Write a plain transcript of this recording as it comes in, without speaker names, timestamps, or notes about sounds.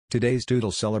Today's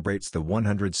Doodle celebrates the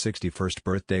 161st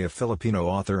birthday of Filipino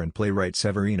author and playwright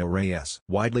Severino Reyes.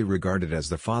 Widely regarded as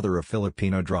the father of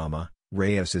Filipino drama,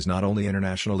 Reyes is not only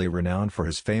internationally renowned for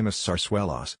his famous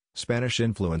zarzuelas,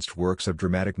 Spanish-influenced works of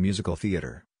dramatic musical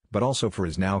theater, but also for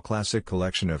his now classic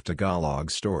collection of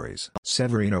Tagalog stories.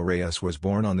 Severino Reyes was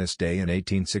born on this day in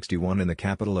 1861 in the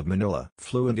capital of Manila.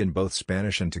 Fluent in both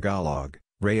Spanish and Tagalog,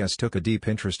 Reyes took a deep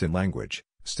interest in language,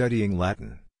 studying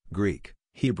Latin, Greek,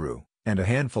 Hebrew, and a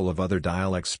handful of other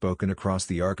dialects spoken across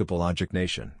the archipelagic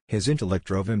nation. His intellect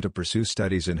drove him to pursue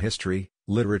studies in history,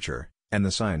 literature, and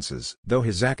the sciences. Though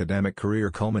his academic career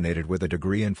culminated with a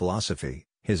degree in philosophy,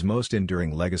 his most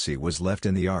enduring legacy was left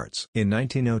in the arts. In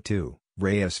 1902,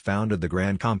 Reyes founded the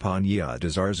Gran Compañía de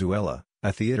Zarzuela,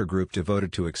 a theater group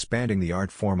devoted to expanding the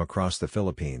art form across the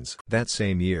Philippines. That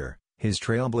same year, his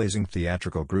trailblazing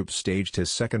theatrical group staged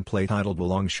his second play titled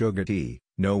Walang Sugati,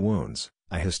 No Wounds,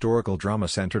 a historical drama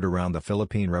centered around the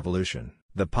Philippine Revolution.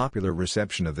 The popular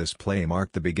reception of this play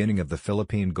marked the beginning of the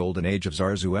Philippine Golden Age of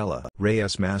Zarzuela.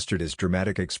 Reyes mastered his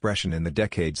dramatic expression in the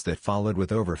decades that followed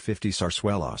with over 50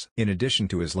 zarzuelas. In addition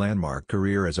to his landmark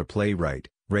career as a playwright,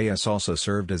 Reyes also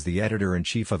served as the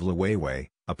editor-in-chief of Liwayway,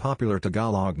 a popular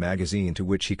Tagalog magazine to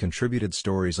which he contributed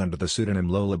stories under the pseudonym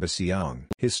Lola Basiang.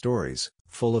 His stories,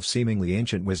 full of seemingly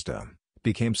ancient wisdom,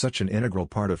 became such an integral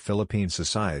part of Philippine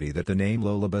society that the name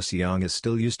Lola Basiang is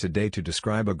still used today to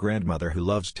describe a grandmother who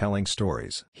loves telling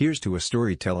stories. Here's to a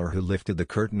storyteller who lifted the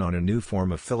curtain on a new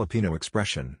form of Filipino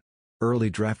expression. Early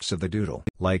drafts of the Doodle.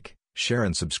 Like, share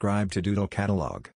and subscribe to Doodle Catalog.